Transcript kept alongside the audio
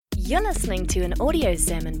You're listening to an audio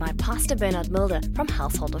sermon by Pastor Bernard Mulder from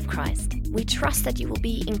Household of Christ. We trust that you will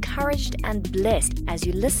be encouraged and blessed as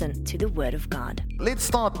you listen to the Word of God. Let's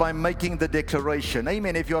start by making the declaration.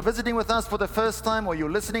 Amen. If you're visiting with us for the first time or you're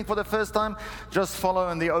listening for the first time, just follow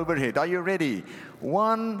in the overhead. Are you ready?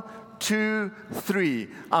 1, 2, 3.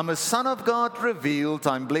 I'm a son of God revealed.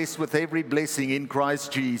 I'm blessed with every blessing in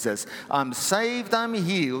Christ Jesus. I'm saved, I'm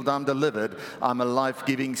healed, I'm delivered. I'm a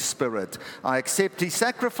life-giving spirit. I accept His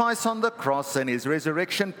sacrifice on the cross and His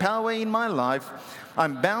resurrection power in my life.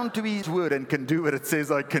 I'm bound to His word and can do what it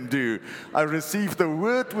says I can do. I receive the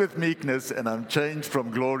word with meekness and I'm changed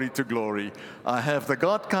from glory to glory. I have the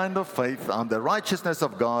God kind of faith. I'm the righteousness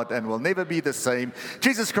of God and will never be the same.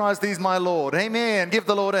 Jesus Christ is my Lord. Amen. Give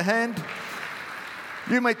the Lord a hand.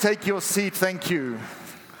 You may take your seat. Thank you.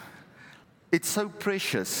 It's so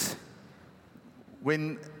precious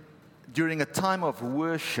when during a time of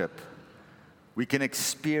worship we can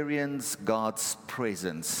experience God's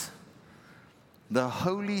presence. The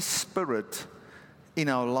Holy Spirit in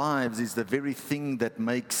our lives is the very thing that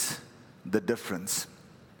makes the difference.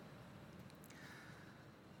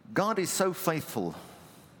 God is so faithful.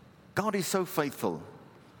 God is so faithful.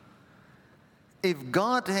 If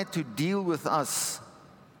God had to deal with us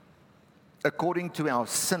according to our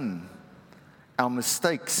sin, our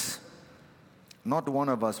mistakes, not one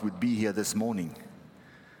of us would be here this morning.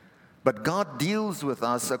 But God deals with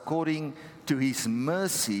us according to His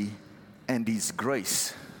mercy and His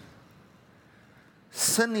grace.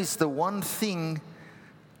 Sin is the one thing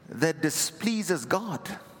that displeases God.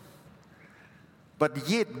 But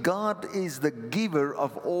yet God is the giver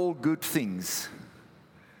of all good things.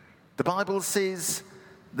 The Bible says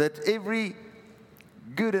that every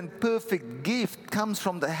good and perfect gift comes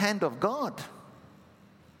from the hand of God.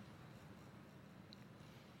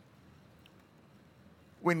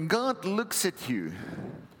 When God looks at you,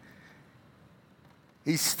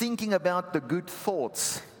 He's thinking about the good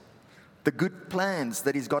thoughts, the good plans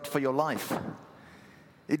that He's got for your life.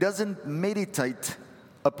 He doesn't meditate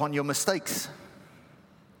upon your mistakes.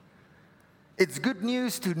 It's good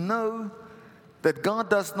news to know that God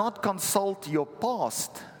does not consult your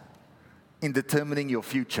past in determining your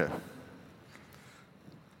future.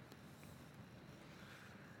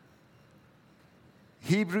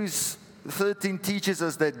 Hebrews 13 teaches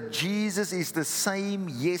us that Jesus is the same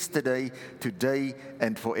yesterday, today,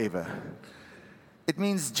 and forever. It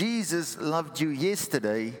means Jesus loved you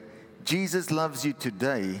yesterday, Jesus loves you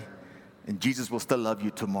today, and Jesus will still love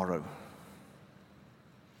you tomorrow.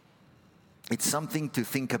 It's something to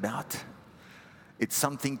think about. It's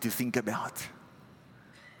something to think about.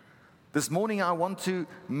 This morning I want to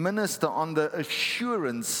minister on the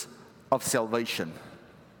assurance of salvation.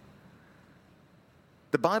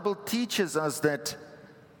 The Bible teaches us that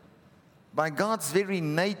by God's very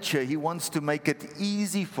nature, He wants to make it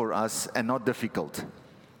easy for us and not difficult.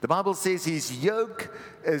 The Bible says His yoke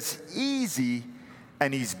is easy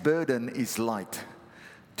and His burden is light.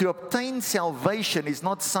 To obtain salvation is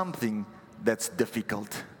not something that's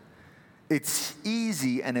difficult. It's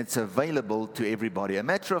easy and it's available to everybody. A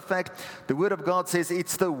matter of fact, the Word of God says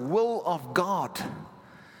it's the will of God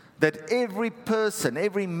that every person,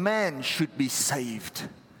 every man should be saved.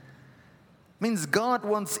 Means God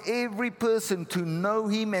wants every person to know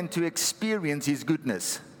Him and to experience His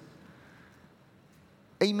goodness.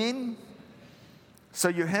 Amen? So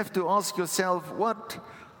you have to ask yourself,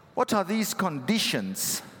 what are these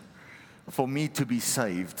conditions for me to be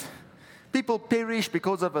saved? People perish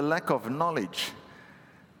because of a lack of knowledge.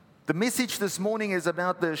 The message this morning is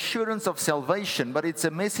about the assurance of salvation, but it's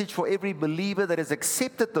a message for every believer that has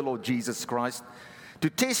accepted the Lord Jesus Christ to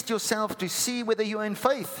test yourself to see whether you're in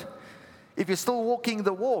faith, if you're still walking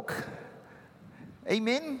the walk.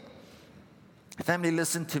 Amen? Family,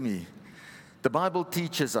 listen to me. The Bible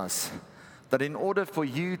teaches us that in order for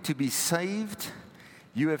you to be saved,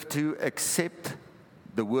 you have to accept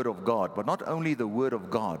the Word of God. But not only the Word of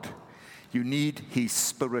God, you need His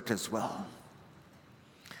Spirit as well.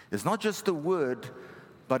 It's not just the Word,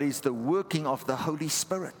 but it's the working of the Holy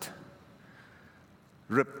Spirit.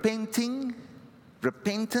 Repentance,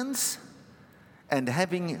 and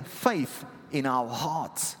having faith in our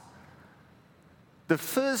hearts. The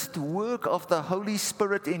first work of the Holy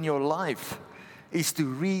Spirit in your life is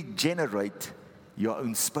to regenerate your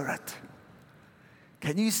own spirit.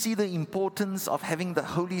 Can you see the importance of having the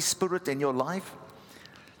Holy Spirit in your life?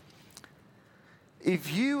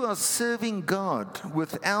 If you are serving God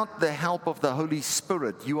without the help of the Holy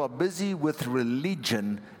Spirit, you are busy with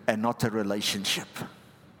religion and not a relationship.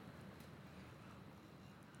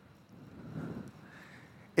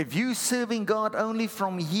 If you're serving God only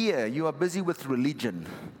from here, you are busy with religion.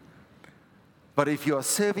 But if you are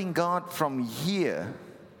serving God from here,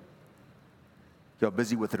 you're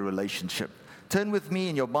busy with a relationship. Turn with me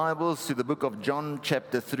in your Bibles to the book of John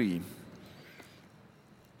chapter 3.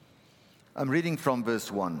 I'm reading from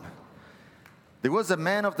verse 1. There was a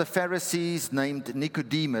man of the Pharisees named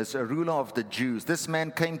Nicodemus, a ruler of the Jews. This man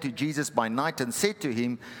came to Jesus by night and said to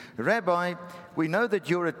him, Rabbi, we know that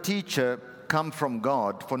you're a teacher come from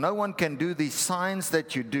God, for no one can do these signs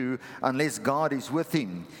that you do unless God is with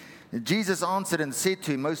him. Jesus answered and said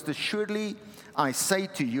to him, Most assuredly, I say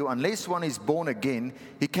to you, unless one is born again,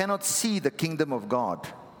 he cannot see the kingdom of God.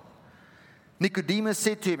 Nicodemus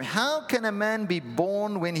said to him, How can a man be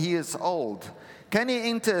born when he is old? Can he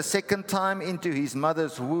enter a second time into his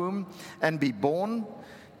mother's womb and be born?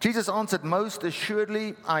 Jesus answered, Most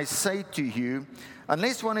assuredly, I say to you,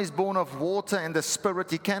 unless one is born of water and the Spirit,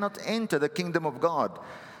 he cannot enter the kingdom of God.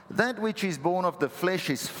 That which is born of the flesh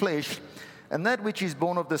is flesh, and that which is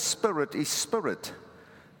born of the Spirit is spirit.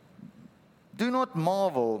 Do not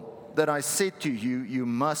marvel that I said to you, you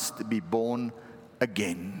must be born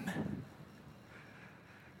again.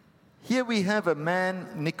 Here we have a man,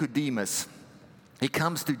 Nicodemus. He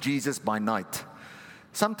comes to Jesus by night.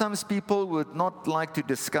 Sometimes people would not like to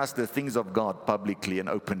discuss the things of God publicly and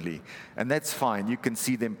openly, and that's fine. You can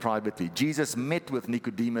see them privately. Jesus met with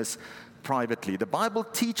Nicodemus privately. The Bible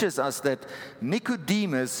teaches us that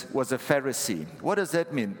Nicodemus was a Pharisee. What does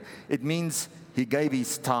that mean? It means he gave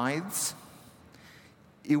his tithes.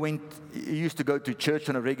 He used to go to church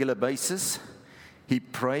on a regular basis. He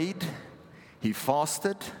prayed. He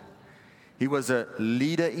fasted. He was a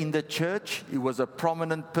leader in the church. He was a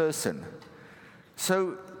prominent person.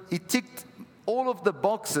 So he ticked all of the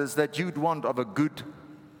boxes that you'd want of a good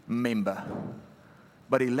member.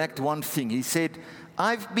 But he lacked one thing. He said,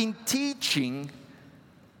 I've been teaching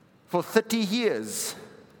for 30 years.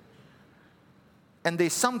 And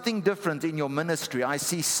there's something different in your ministry. I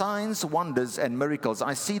see signs, wonders, and miracles.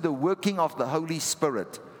 I see the working of the Holy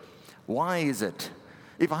Spirit. Why is it?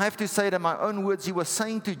 If I have to say it in my own words, he was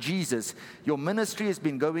saying to Jesus, your ministry has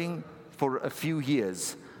been going for a few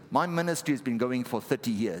years. My ministry has been going for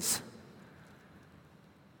 30 years.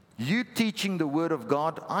 You teaching the Word of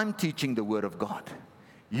God, I'm teaching the Word of God.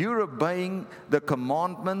 You're obeying the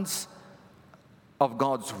commandments of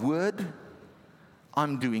God's Word,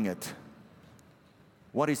 I'm doing it.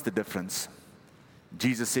 What is the difference?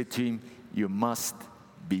 Jesus said to him, you must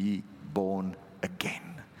be born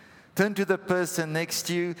again. Turn to the person next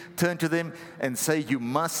to you, turn to them and say, you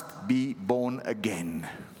must be born again.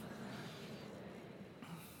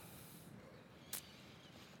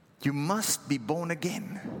 You must be born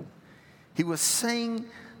again. He was saying,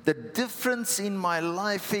 the difference in my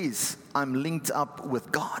life is I'm linked up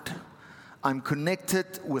with God. I'm connected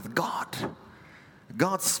with God.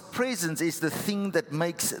 God's presence is the thing that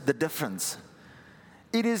makes the difference.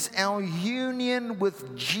 It is our union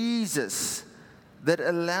with Jesus that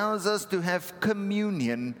allows us to have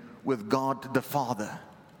communion with God the Father.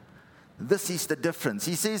 This is the difference.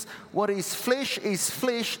 He says, what is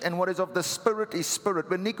flesh, and what is of the Spirit is spirit.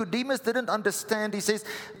 When Nicodemus didn't understand, he says,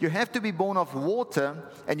 you have to be born of water,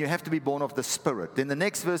 and you have to be born of the Spirit. Then the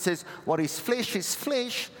next verse says, what is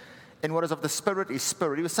flesh, and what is of the Spirit is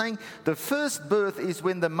spirit. He was saying, the first birth is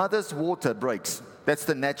when the mother's water breaks. That's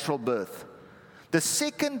the natural birth. The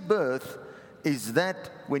second birth is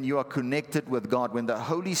that when you are connected with God, when the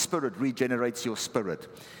Holy Spirit regenerates your spirit.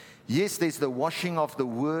 Yes, there's the washing of the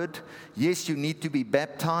Word. Yes, you need to be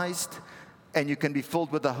baptized, and you can be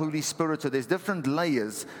filled with the Holy Spirit. So there's different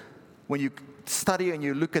layers when you study and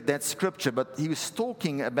you look at that scripture. But he was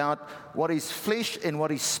talking about what is flesh and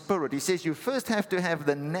what is spirit. He says you first have to have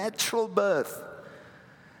the natural birth,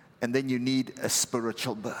 and then you need a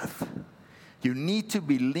spiritual birth. You need to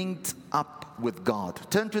be linked up with God.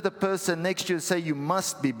 Turn to the person next to you and say, you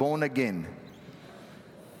must be born again.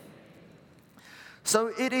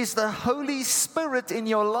 So it is the Holy Spirit in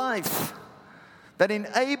your life that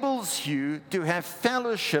enables you to have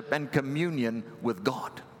fellowship and communion with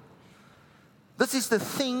God. This is the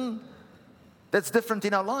thing that's different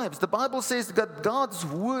in our lives. The Bible says that God's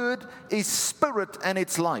Word is spirit and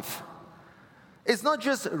it's life. It's not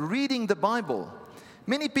just reading the Bible.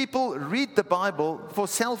 Many people read the Bible for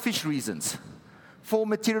selfish reasons, for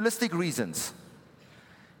materialistic reasons.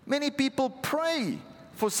 Many people pray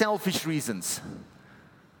for selfish reasons.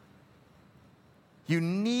 You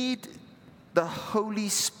need the Holy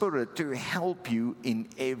Spirit to help you in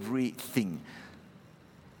everything.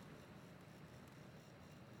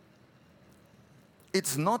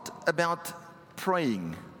 It's not about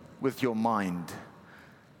praying with your mind,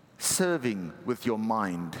 serving with your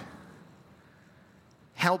mind,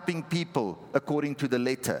 helping people according to the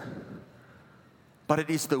letter. but it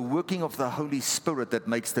is the working of the Holy Spirit that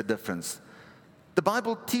makes the difference. The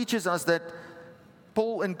Bible teaches us that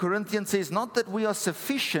Paul in Corinthians says, not that we are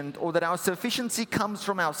sufficient or that our sufficiency comes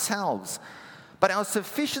from ourselves, but our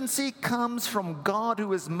sufficiency comes from God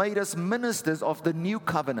who has made us ministers of the new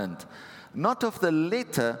covenant, not of the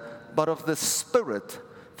letter, but of the Spirit.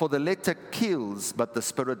 For the letter kills, but the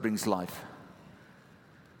Spirit brings life.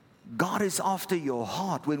 God is after your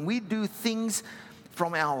heart. When we do things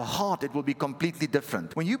from our heart, it will be completely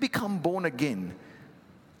different. When you become born again,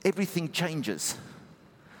 everything changes.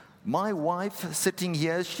 My wife sitting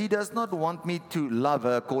here, she does not want me to love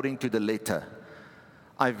her according to the letter.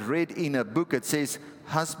 I've read in a book, it says,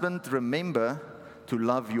 husband, remember to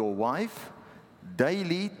love your wife.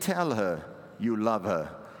 Daily tell her you love her.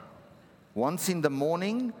 Once in the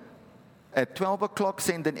morning, at 12 o'clock,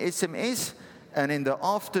 send an SMS. And in the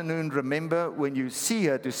afternoon, remember when you see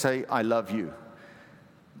her to say, I love you.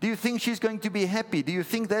 Do you think she's going to be happy? Do you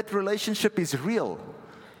think that relationship is real?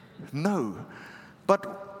 No.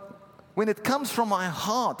 But when it comes from my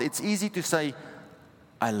heart, it's easy to say,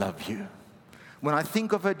 I love you. When I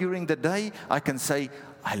think of her during the day, I can say,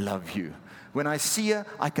 I love you. When I see her,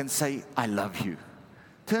 I can say, I love you.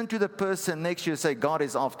 Turn to the person next to you and say, God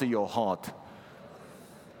is after your heart.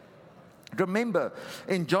 Remember,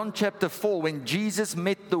 in John chapter 4, when Jesus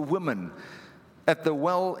met the woman at the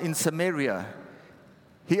well in Samaria,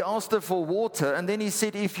 he asked her for water, and then he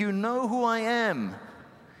said, if you know who I am,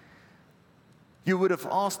 you would have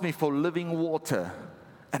asked me for living water,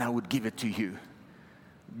 and I would give it to you.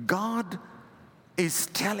 God is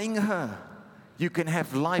telling her, you can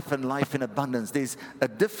have life and life in abundance. There's a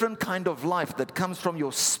different kind of life that comes from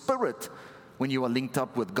your spirit when you are linked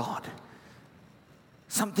up with God.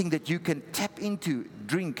 Something that you can tap into,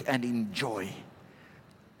 drink, and enjoy.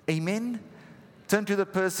 Amen? Turn to the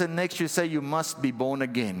person next to you, say, you must be born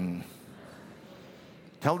again.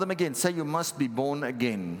 Tell them again, say, you must be born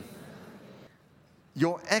again.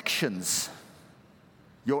 Your actions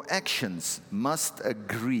must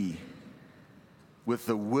agree with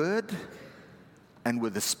the Word and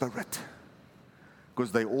with the Spirit,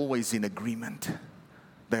 because they're always in agreement.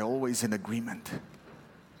 They're always in agreement.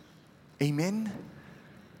 Amen?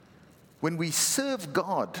 When we serve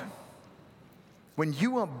God, when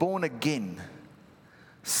you are born again,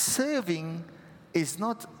 serving is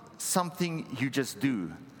not something you just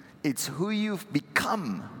do. It's who you've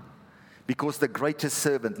become, because the greatest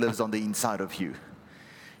servant lives on the inside of you.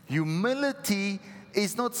 Humility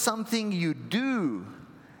is not something you do.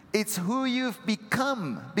 It's who you've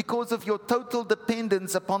become because of your total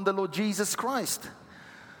dependence upon the Lord Jesus Christ.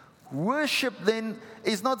 Worship then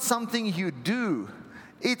is not something you do.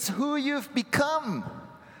 It's who you've become,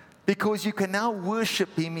 because you can now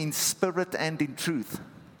worship Him in spirit and in truth.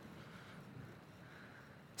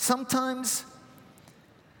 Sometimes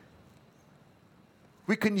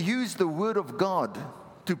we can use the Word of God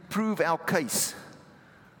to prove our case,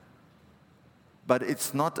 but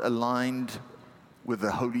it's not aligned with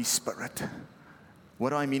the Holy Spirit.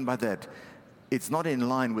 What do I mean by that? It's not in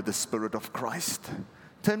line with the Spirit of Christ.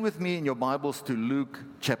 Turn with me in your Bibles to Luke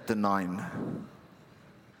chapter 9.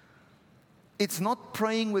 It's not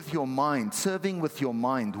praying with your mind, serving with your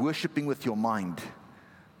mind, worshiping with your mind,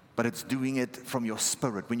 but it's doing it from your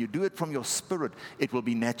spirit. When you do it from your spirit, it will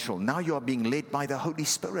be natural. Now you are being led by the Holy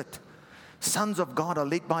Spirit. Sons of God are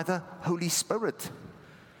led by the Holy Spirit.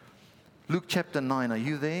 Luke chapter 9, are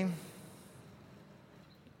you there?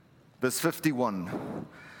 Verse 51.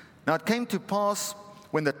 Now it came to pass,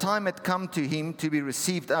 when the time had come to him to be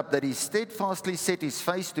received up, that he steadfastly set his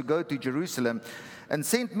face to go to Jerusalem, and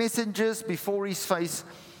sent messengers before his face.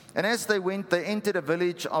 And as they went, they entered a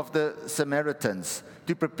village of the Samaritans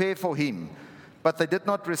to prepare for him. But they did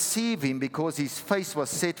not receive him, because his face was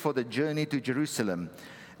set for the journey to Jerusalem.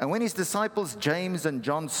 And when his disciples James and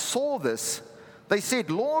John saw this, they said,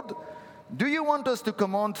 Lord, do you want us to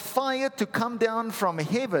command fire to come down from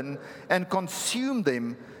heaven and consume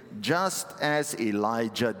them, just as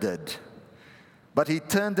Elijah did? But he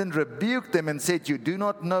turned and rebuked them and said, you do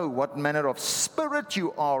not know what manner of spirit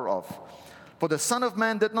you are of. For the Son of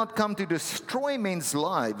Man did not come to destroy men's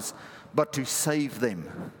lives, but to save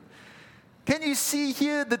them. Can you see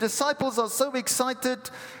here? The disciples are so excited.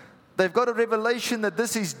 They've got a revelation that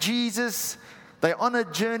this is Jesus. They're on a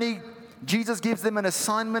journey. Jesus gives them an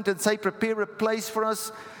assignment and say, prepare a place for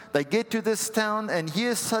us. They get to this town, and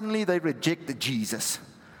here suddenly they reject Jesus.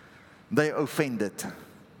 They're offended.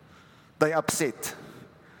 They're upset.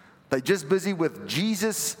 They're just busy with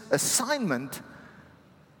Jesus' assignment,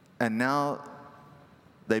 and now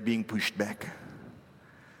they're being pushed back.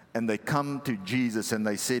 And they come to Jesus and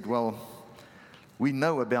they said, well, we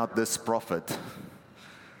know about this prophet.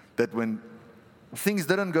 that when things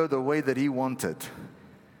didn't go the way that he wanted,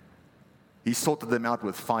 he sorted them out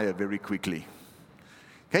with fire very quickly.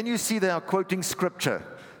 Can you see they are quoting scripture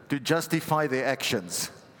to justify their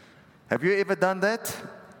actions? Have you ever done that?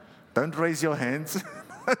 Don't raise your hands.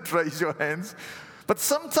 Don't raise your hands. But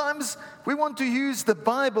sometimes we want to use the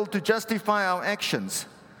Bible to justify our actions.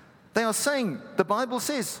 They are saying, the Bible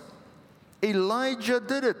says, Elijah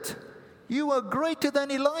did it. You are greater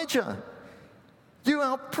than Elijah. You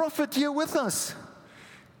are a prophet here with us.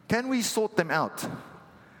 Can we sort them out?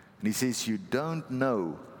 And he says, you don't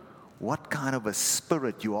know what kind of a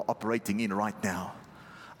spirit you are operating in right now.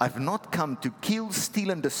 I've not come to kill, steal,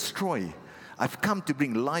 and destroy. I've come to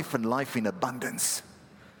bring life and life in abundance.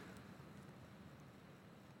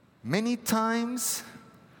 Many times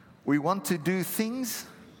we want to do things,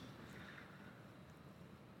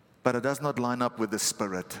 but it does not line up with the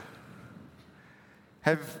Spirit.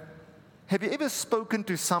 Have you ever spoken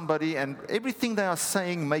to somebody and everything they are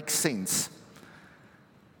saying makes sense?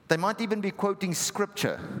 They might even be quoting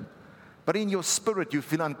scripture, but in your spirit you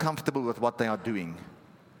feel uncomfortable with what they are doing.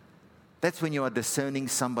 That's when you are discerning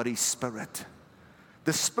somebody's spirit.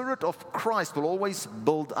 The Spirit of Christ will always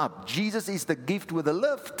build up. Jesus is the gift with a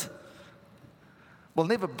lift. Will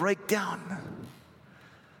never break down.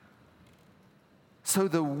 So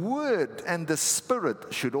the Word and the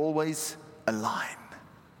Spirit should always align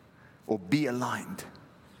or be aligned.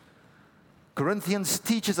 Corinthians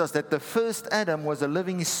teaches us that the first Adam was a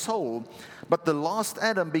living soul, but the last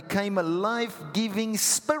Adam became a life-giving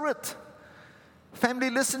spirit. Family,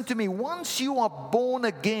 listen to me. Once you are born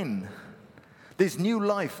again, there's new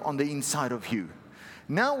life on the inside of you.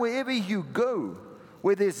 Now wherever you go,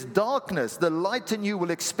 where there's darkness, the light in you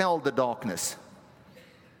will expel the darkness.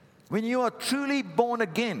 When you are truly born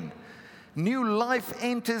again, new life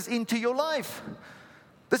enters into your life.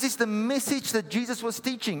 This is the message that Jesus was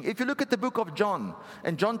teaching. If you look at the book of John,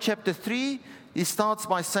 in John chapter 3, he starts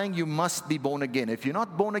by saying you must be born again. If you're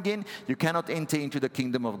not born again, you cannot enter into the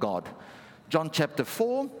kingdom of God. John chapter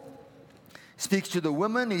 4 speaks to the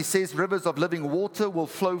woman. He says, rivers of living water will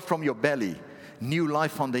flow from your belly. New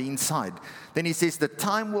life on the inside. Then he says, the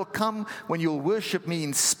time will come when you'll worship me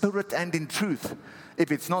in spirit and in truth.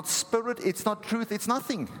 If it's not spirit, it's not truth, it's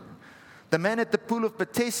nothing. The man at the pool of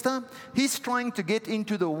Bethesda, he's trying to get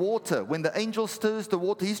into the water. When the angel stirs the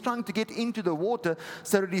water, he's trying to get into the water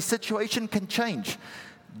so that his situation can change.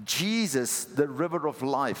 Jesus, the river of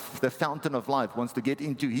life, the fountain of life, wants to get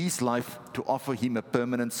into his life to offer him a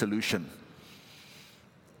permanent solution.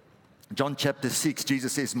 John chapter 6,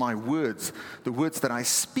 Jesus says, my words, the words that I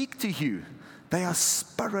speak to you, they are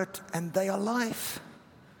spirit and they are life.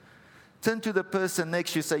 Turn to the person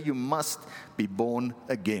next to you, say, you must be born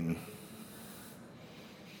again.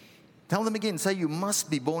 Tell them again, say, you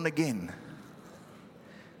must be born again.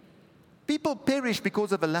 People perish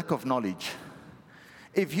because of a lack of knowledge.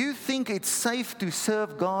 If you think it's safe to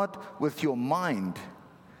serve God with your mind,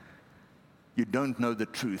 you don't know the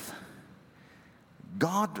truth.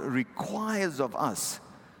 God requires of us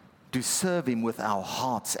to serve him with our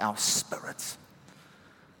hearts, our spirits.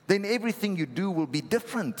 Then everything you do will be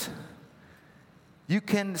different. You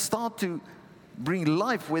can start to bring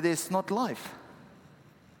life where there's not life.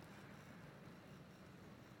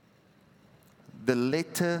 The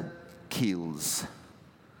letter kills.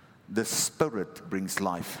 The Spirit brings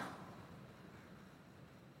life.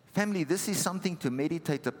 Family, this is something to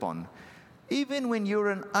meditate upon. Even when you're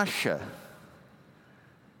an usher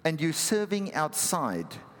and you're serving outside,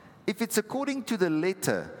 if it's according to the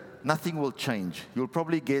letter, nothing will change. You'll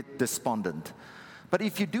probably get despondent. But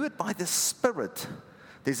if you do it by the Spirit,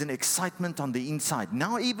 there's an excitement on the inside.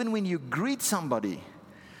 Now, even when you greet somebody,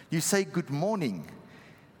 you say good morning,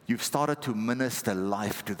 you've started to minister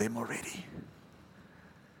life to them already.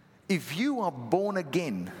 If you are born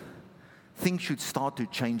again, things should start to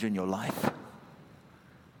change in your life.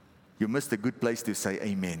 You missed a good place to say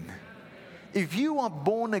amen. If you are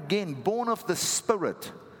born again, born of the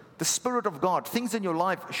Spirit of God, things in your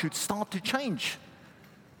life should start to change.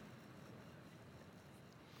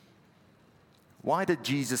 Why did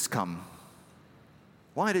Jesus come?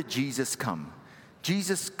 Why did Jesus come?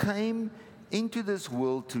 Jesus came into this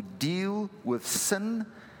world to deal with sin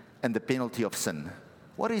and the penalty of sin.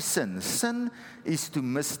 What is sin? Sin is to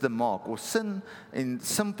miss the mark, or sin in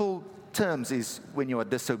simple terms is when you are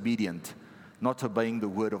disobedient, not obeying the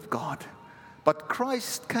word of God. But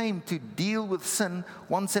Christ came to deal with sin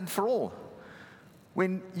once and for all.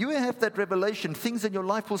 When you have that revelation, things in your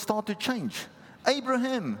life will start to change.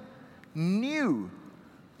 Abraham knew,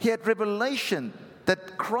 he had revelation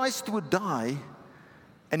that Christ would die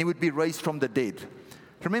and he would be raised from the dead.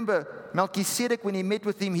 Remember, Melchizedek, when he met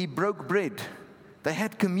with him, he broke bread. They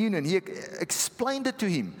had communion. He explained it to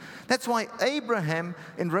him. That's why Abraham,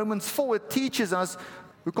 in Romans 4, it teaches us,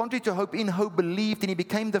 who contrary to hope, in hope believed, and he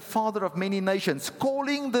became the father of many nations,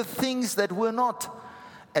 calling the things that were not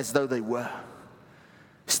as though they were.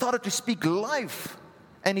 Started to speak life,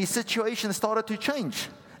 and his situation started to change.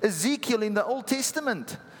 Ezekiel in the Old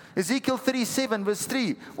Testament, Ezekiel 37 verse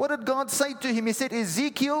 3, what did God say to him? He said,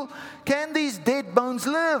 Ezekiel, can these dead bones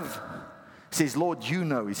live? He says, Lord, you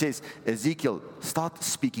know. He says, Ezekiel, start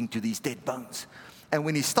speaking to these dead bones. And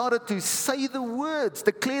when he started to say the words,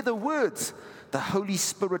 declare the words, the Holy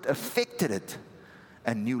Spirit affected it,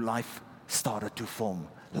 and new life started to form.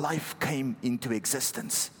 Life came into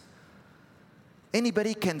existence.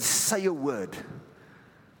 Anybody can say a word,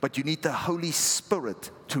 but you need the Holy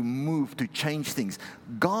Spirit to move, to change things.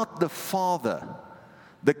 God the Father,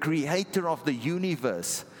 the creator of the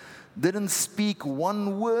universe, didn't speak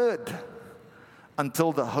one word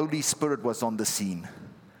until the Holy Spirit was on the scene.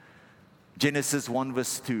 Genesis 1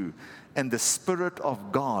 verse 2, and the Spirit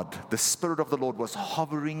of God, the Spirit of the Lord was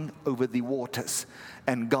hovering over the waters.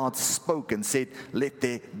 And God spoke and said, let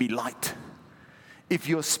there be light. If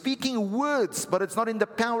you're speaking words, but it's not in the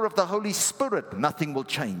power of the Holy Spirit, nothing will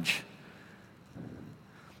change.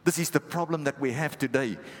 This is the problem that we have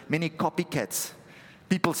today. Many copycats,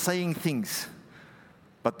 people saying things,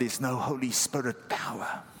 but there's no Holy Spirit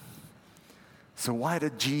power. So why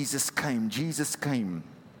did Jesus come? Jesus came.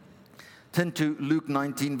 Turn to Luke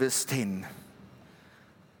 19 verse 10.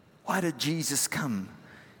 Why did Jesus come?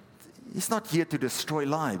 He's not here to destroy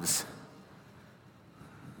lives.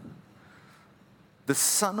 The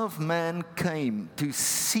Son of Man came to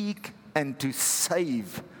seek and to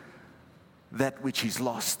save that which is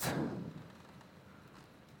lost.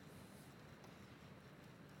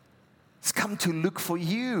 He's come to look for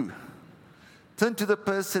you. Turn to the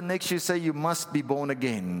person next to you, say, you must be born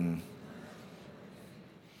again.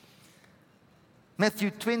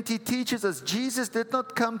 Matthew 20 teaches us Jesus did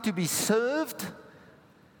not come to be served.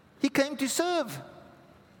 He came to serve.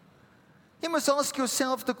 You must ask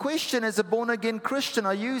yourself the question as a born-again Christian,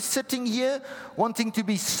 are you sitting here wanting to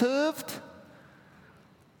be served?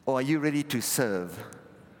 Or are you ready to serve?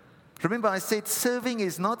 Remember, I said serving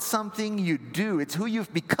is not something you do. It's who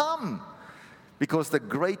you've become. Because the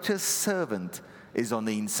greatest servant is on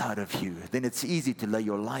the inside of you. Then it's easy to lay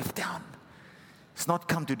your life down. It's not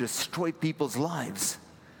come to destroy people's lives.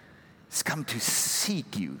 It's come to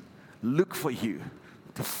seek you, look for you,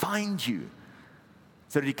 to find you,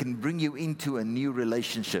 so that He can bring you into a new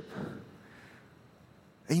relationship.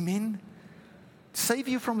 Amen? Save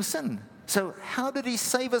you from sin. So how did He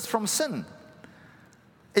save us from sin?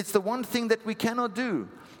 It's the one thing that we cannot do.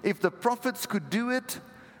 If the prophets could do it,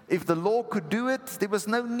 if the law could do it, there was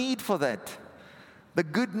no need for that. The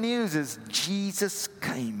good news is Jesus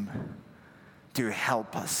came to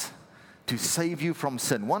help us, to save you from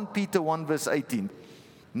sin. 1 Peter 1 verse 18.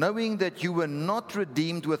 Knowing that you were not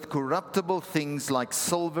redeemed with corruptible things like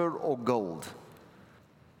silver or gold,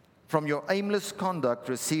 from your aimless conduct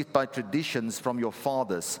received by traditions from your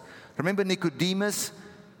fathers. Remember Nicodemus?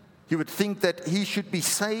 You would think that he should be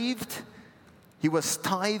saved. He was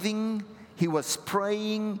tithing, he was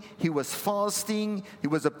praying, he was fasting, he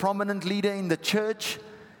was a prominent leader in the church.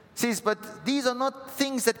 He says, but these are not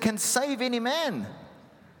things that can save any man.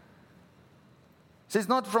 He says,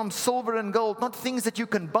 not from silver and gold, not things that you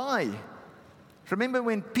can buy. Remember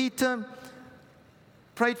when Peter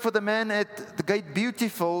prayed for the man at the Gate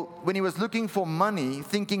Beautiful, when he was looking for money,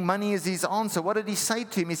 thinking money is his answer, what did he say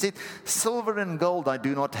to him? He said, silver and gold I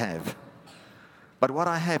do not have, but what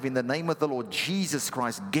I have, in the name of the Lord Jesus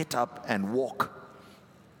Christ, get up and walk.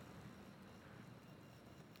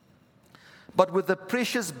 But with the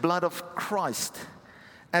precious blood of Christ,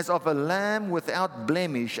 as of a lamb without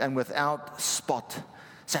blemish and without spot.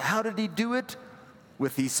 So how did He do it?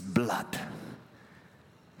 With His blood.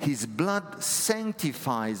 His blood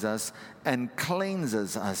sanctifies us and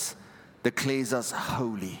cleanses us, declares us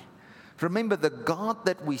holy. Remember, the God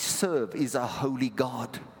that we serve is a holy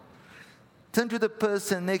God. Turn to the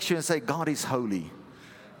person next to you and say, God is holy.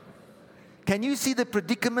 Can you see the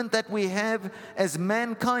predicament that we have as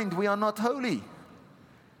mankind? We are not holy.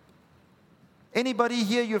 Anybody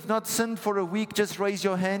here, you've not sinned for a week? Just raise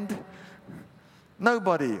your hand.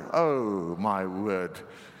 Nobody. Oh, my word.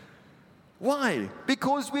 Why?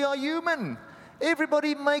 Because we are human.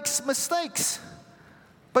 Everybody makes mistakes.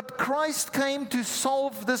 But Christ came to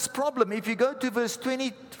solve this problem. If you go to verse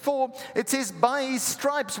 24, it says, by His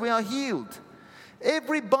stripes we are healed.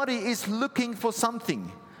 Everybody is looking for something,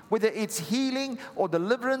 whether it's healing or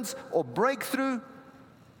deliverance or breakthrough.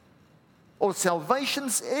 or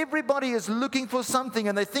salvations. Everybody is looking for something,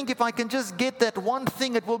 and they think if I can just get that one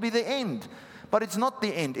thing, it will be the end. But it's not the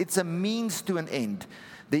end. It's a means to an end.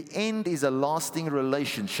 The end is a lasting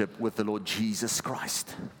relationship with the Lord Jesus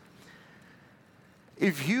Christ.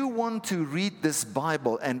 If you want to read this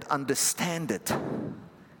Bible and understand it,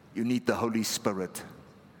 you need the Holy Spirit.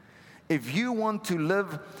 If you want to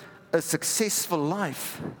live a successful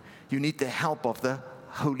life, you need the help of the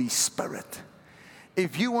Holy Spirit.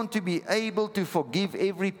 If you want to be able to forgive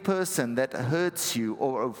every person that hurts you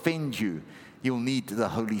or offends you, you'll need the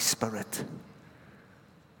Holy Spirit.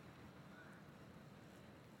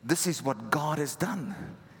 This is what God has done.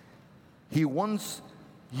 He wants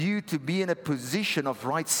you to be in a position of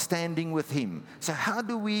right standing with Him. So how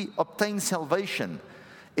do we obtain salvation?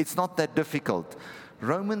 It's not that difficult.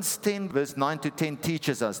 Romans 10 verse 9 to 10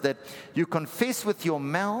 teaches us that you confess with your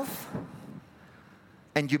mouth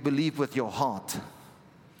and you believe with your heart.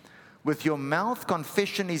 With your mouth,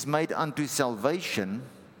 confession is made unto salvation.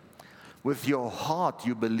 With your heart,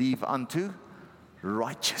 you believe unto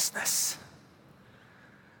righteousness.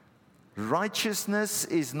 Righteousness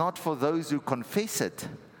is not for those who confess it,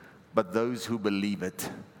 but those who believe it.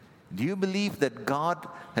 Do you believe that God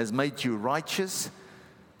has made you righteous?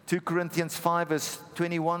 2 Corinthians 5 verse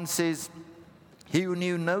 21 says, He who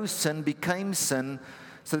knew no sin became sin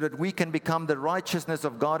so that we can become the righteousness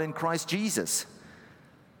of God in Christ Jesus.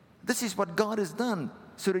 This is what God has done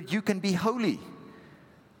so that you can be holy.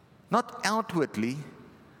 Not outwardly,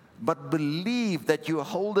 but believe that you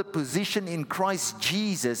hold a position in Christ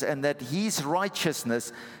Jesus and that His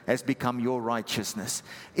righteousness has become your righteousness.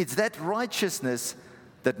 It's that righteousness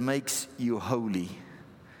that makes you holy.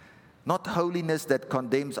 Not holiness that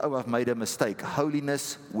condemns, oh, I've made a mistake.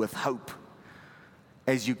 Holiness with hope.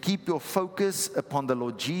 As you keep your focus upon the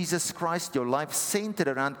Lord Jesus Christ, your life centered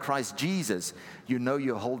around Christ Jesus, you know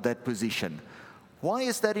you hold that position. Why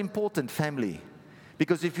is that important, family?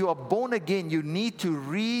 Because if you are born again, you need to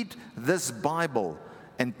read this Bible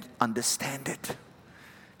and understand it.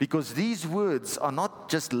 Because these words are not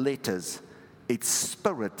just letters, it's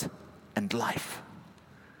spirit and life.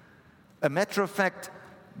 A matter of fact,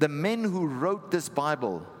 the men who wrote this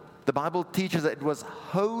Bible, the Bible teaches that it was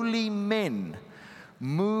holy men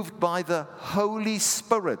moved by the Holy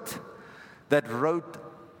Spirit that wrote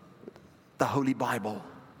the Holy Bible.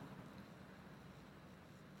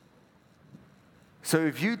 So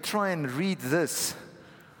if you try and read this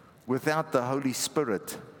without the Holy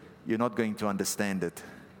Spirit, you're not going to understand it.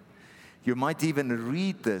 You might even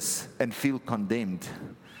read this and feel condemned.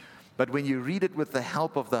 But when you read it with the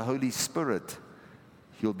help of the Holy Spirit,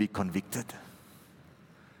 you'll be convicted.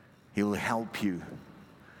 He'll help you.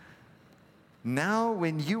 Now,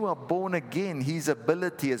 when you are born again, His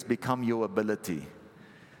ability has become your ability.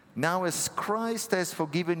 Now, as Christ has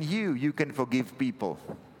forgiven you, you can forgive people.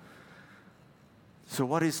 So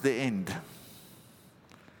what is the end?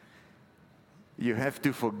 You have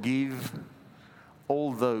to forgive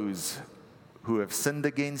all those who have sinned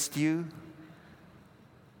against you,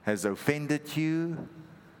 has offended you,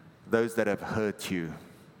 those that have hurt you.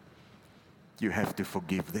 You have to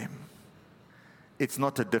forgive them. It's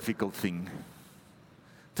not a difficult thing.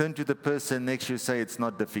 Turn to the person next to you, say it's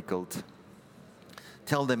not difficult.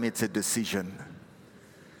 Tell them it's a decision.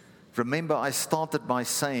 Remember, I started by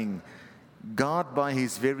saying, God by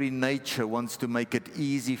His very nature wants to make it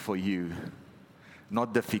easy for you,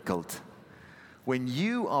 not difficult. When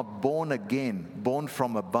you are born again, born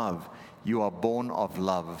from above, you are born of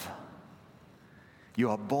love. You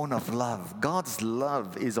are born of love. God's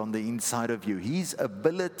love is on the inside of you. His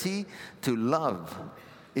ability to love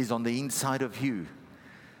is on the inside of you.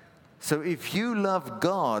 So if you love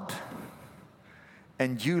God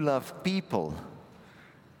and you love people,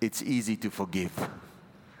 it's easy to forgive.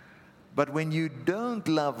 But when you don't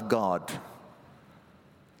love God,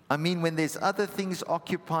 when there's other things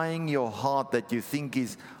occupying your heart that you think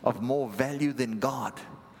is of more value than God,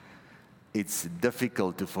 it's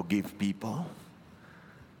difficult to forgive people.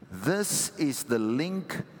 This is the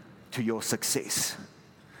link to your success.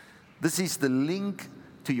 This is the link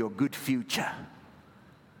to your good future.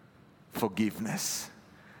 Forgiveness.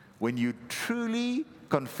 When you truly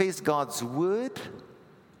confess God's word,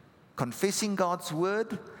 confessing God's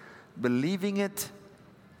word, believing it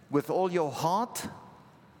with all your heart,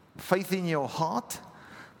 faith in your heart,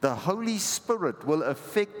 the Holy Spirit will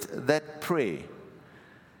affect that prayer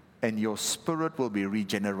and your spirit will be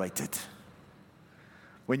regenerated.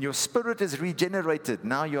 When your spirit is regenerated,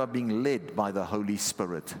 now you are being led by the Holy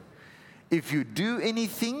Spirit. If you do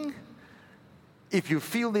anything, if you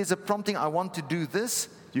feel there's a prompting, I want to do this,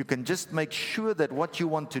 you can just make sure that what you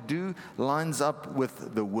want to do lines up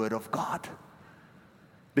with the Word of God.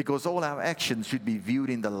 Because all our actions should be viewed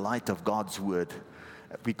in the light of God's Word.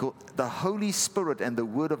 Because the Holy Spirit and the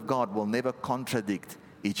Word of God will never contradict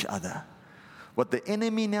each other. What the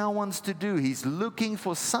enemy now wants to do, he's looking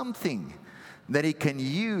for something that he can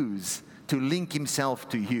use to link himself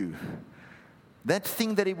to you. That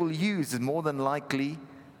thing that he will use is more than likely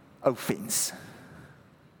offense.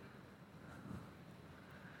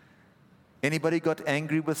 Anybody got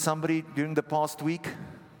angry with somebody during the past week?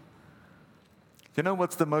 You know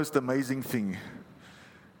what's the most amazing thing?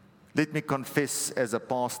 Let me confess as a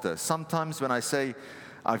pastor. Sometimes when I say,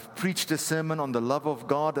 I've preached a sermon on the love of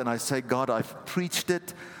God, and I say, God, I've preached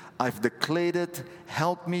it, I've declared it,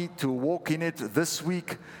 help me to walk in it this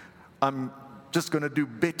week. I'm just going to do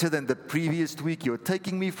better than the previous week. You're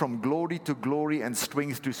taking me from glory to glory and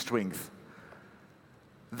strength to strength.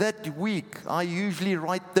 That week, I usually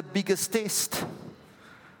write the biggest test.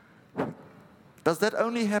 Does that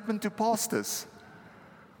only happen to pastors?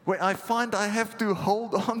 Where I find I have to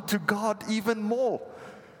hold on to God even more.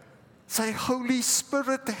 Say, Holy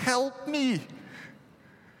Spirit, help me.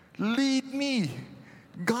 Lead me.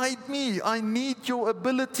 Guide me. I need your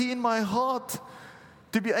ability in my heart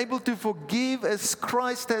to be able to forgive as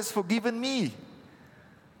Christ has forgiven me.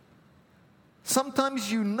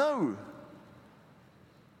 Sometimes you know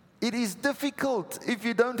it is difficult if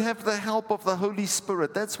you don't have the help of the Holy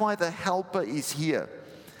Spirit. That's why the Helper is here.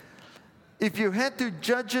 If you had to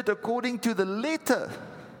judge it according to the letter,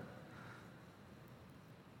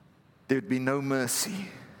 there'd be no mercy.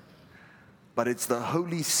 But it's the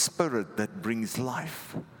Holy Spirit that brings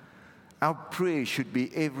life. Our prayer should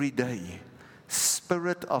be every day,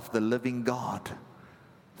 Spirit of the living God,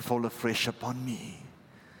 fall afresh upon me.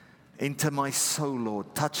 Enter my soul,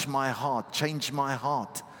 Lord. Touch my heart. Change my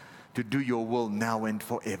heart to do your will now and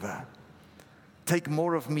forever. Take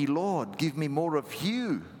more of me, Lord. Give me more of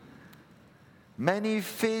you.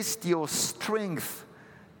 Manifest your strength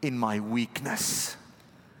in my weakness.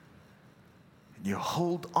 And you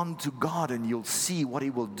hold on to God and you'll see what He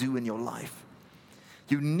will do in your life.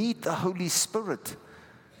 You need the Holy Spirit.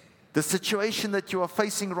 The situation that you are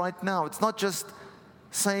facing right now, it's not just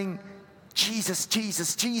saying, Jesus,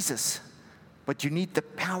 Jesus, Jesus. But you need the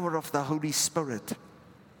power of the Holy Spirit.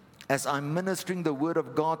 As I'm ministering the Word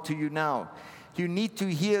of God to you now, you need to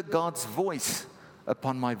hear God's voice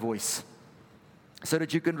upon my voice, so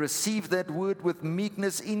that you can receive that word with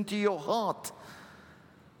meekness into your heart.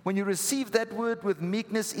 When you receive that word with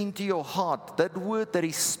meekness into your heart, that word that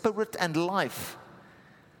is spirit and life,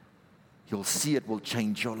 you'll see it will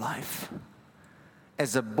change your life.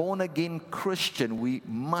 As a born-again Christian, we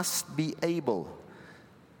must be able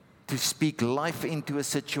to speak life into a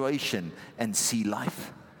situation and see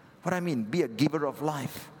life. What I mean, be a giver of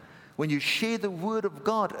life. When you share the word of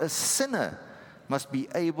God, a sinner must be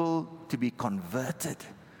able to be converted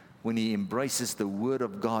when he embraces the word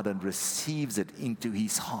of God and receives it into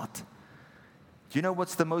his heart. Do you know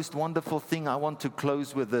what's the most wonderful thing? I want to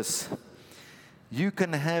close with this. You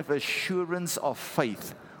can have assurance of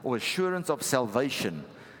faith or assurance of salvation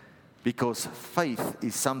because faith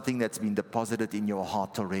is something that's been deposited in your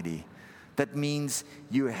heart already. That means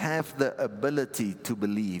you have the ability to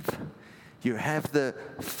believe. You have the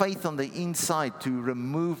faith on the inside to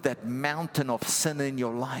remove that mountain of sin in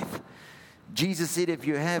your life. Jesus said, if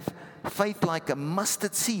you have faith like a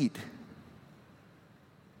mustard seed,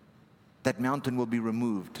 that mountain will be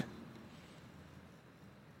removed.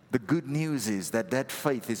 The good news is that that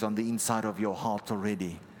faith is on the inside of your heart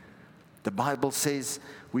already. The Bible says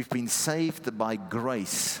we've been saved by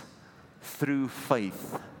grace through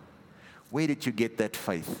faith. Where did you get that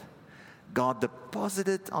faith? God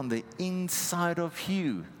deposited on the inside of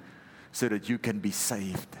you so that you can be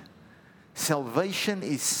saved. Salvation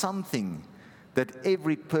is something that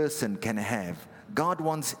every person can have. God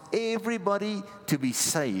wants everybody to be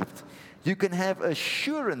saved. You can have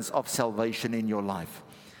assurance of salvation in your life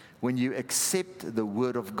when you accept the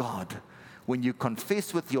Word of God. When you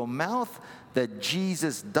confess with your mouth that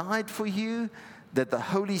Jesus died for you, that the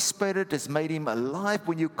Holy Spirit has made Him alive.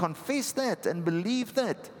 When you confess that and believe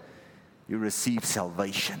that, you receive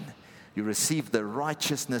salvation. You receive the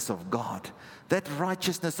righteousness of God. That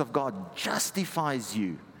righteousness of God justifies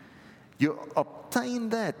you. You obtain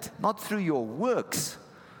that not through your works,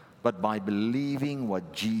 but by believing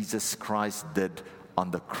what Jesus Christ did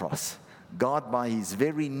on the cross. God, by His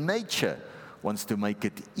very nature, wants to make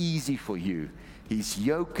it easy for you. His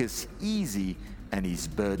yoke is easy and His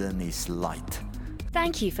burden is light.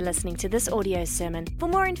 Thank you for listening to this audio sermon. For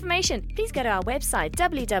more information, please go to our website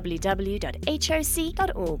www.hoc.org.za.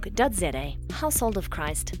 Household of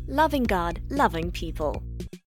Christ, loving God, loving people.